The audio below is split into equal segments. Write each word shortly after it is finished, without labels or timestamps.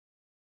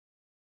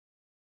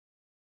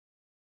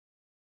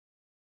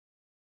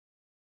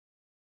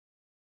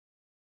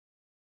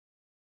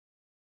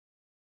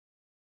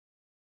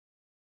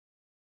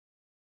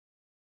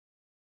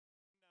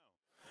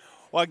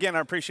Well, again, I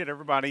appreciate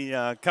everybody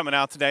coming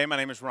out today. My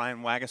name is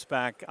Ryan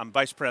Waguespack. I'm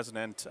Vice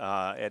President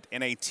at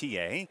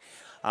NATA.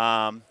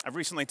 I've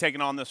recently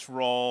taken on this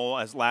role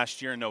as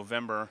last year in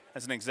November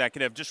as an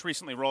executive, just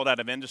recently rolled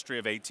out of industry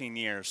of 18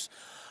 years.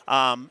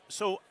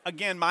 So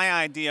again, my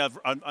idea of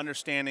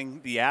understanding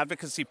the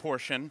advocacy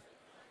portion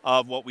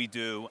of what we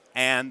do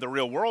and the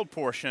real world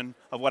portion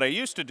of what I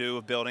used to do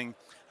of building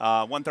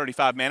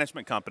 135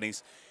 management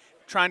companies,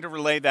 trying to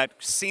relay that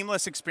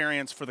seamless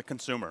experience for the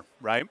consumer,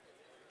 right?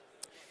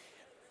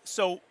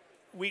 So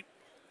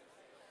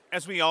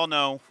as we all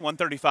know,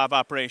 135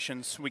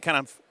 operations, we kind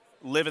of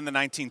live in the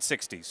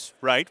 1960s,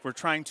 right? We're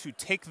trying to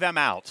take them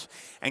out.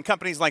 And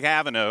companies like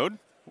Avinode,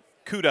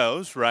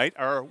 kudos, right,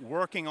 are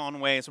working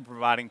on ways of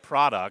providing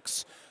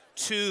products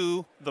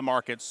to the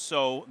market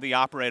so the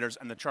operators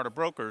and the charter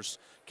brokers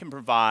can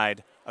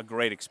provide a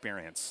great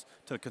experience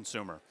to the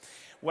consumer.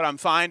 What I'm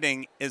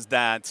finding is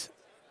that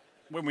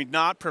when we're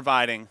not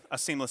providing a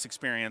seamless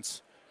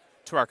experience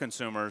to our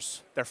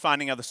consumers, they're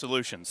finding other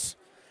solutions.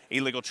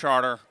 Illegal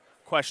charter,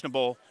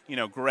 questionable,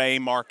 gray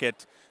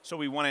market. So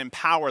we want to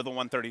empower the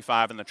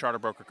 135 and the charter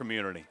broker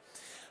community.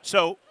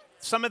 So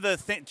some of the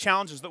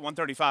challenges that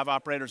 135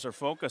 operators are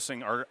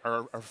focusing are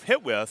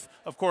hit with,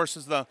 of course,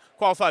 is the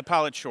qualified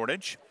pilot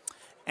shortage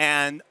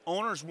and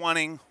owners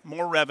wanting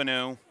more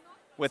revenue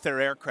with their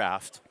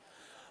aircraft.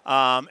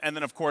 And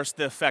then, of course,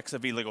 the effects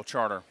of illegal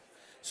charter.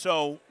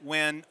 So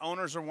when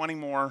owners are wanting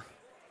more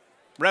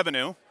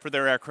revenue for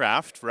their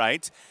aircraft,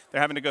 right?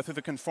 They're having to go through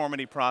the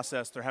conformity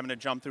process. They're having to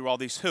jump through all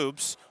these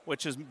hoops,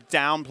 which is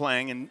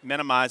downplaying and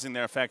minimizing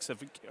their effects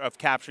of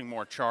capturing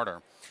more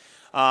charter.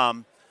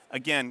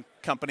 Again,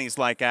 companies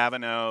like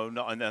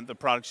Avinode and the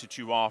products that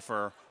you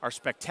offer are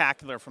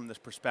spectacular from this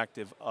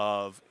perspective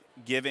of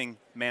giving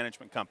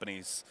management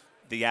companies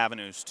the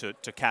avenues to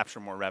capture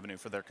more revenue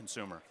for their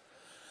consumer.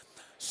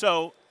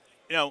 So,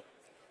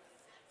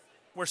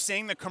 we're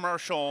seeing the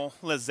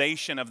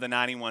commercialization of the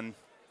 91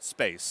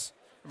 space.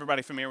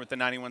 Everybody familiar with the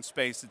 91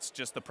 space? It's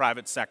just the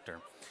private sector.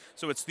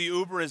 So it's the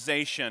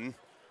Uberization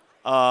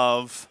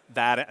of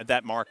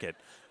that market.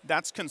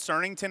 That's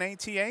concerning to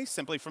NATA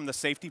simply from the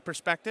safety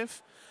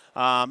perspective.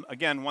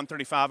 Again,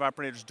 135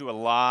 operators jump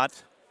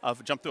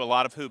through a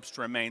lot of hoops to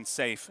remain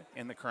safe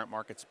in the current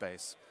market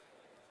space.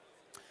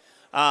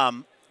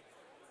 Again,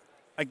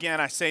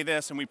 I say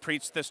this and we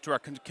preach this to our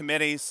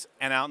committees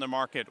and out in the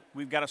market.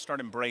 We've got to start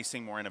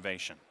embracing more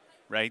innovation,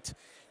 right?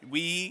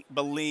 We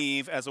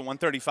believe as a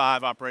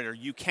 135 operator,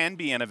 you can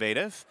be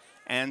innovative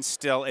and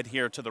still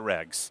adhere to the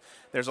regs.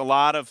 There's a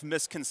lot of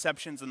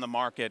misconceptions in the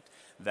market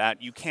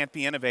that you can't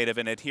be innovative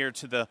and adhere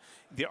to the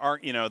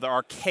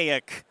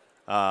archaic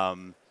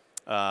FAA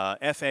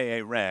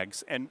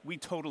regs, and we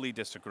totally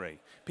disagree.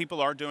 People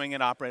are doing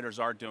it, operators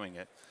are doing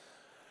it.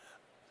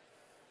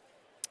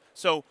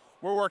 So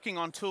we're working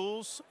on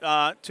tools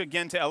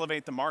to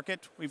elevate the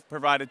market. We've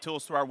provided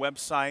tools through our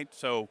website.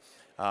 So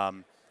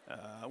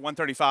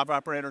 135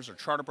 operators or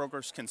charter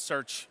brokers can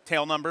search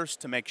tail numbers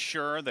to make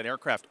sure that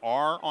aircraft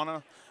are on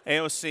a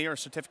AOC or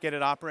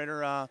certificated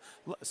operator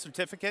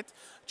certificate.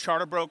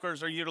 Charter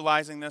brokers are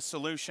utilizing this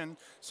solution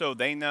so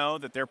they know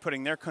that they're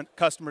putting their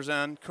customers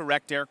in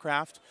correct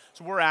aircraft.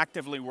 So we're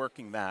actively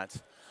working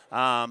that.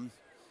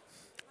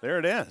 There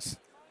it is.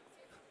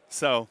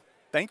 So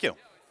thank you.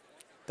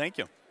 Thank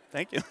you.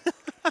 Thank you.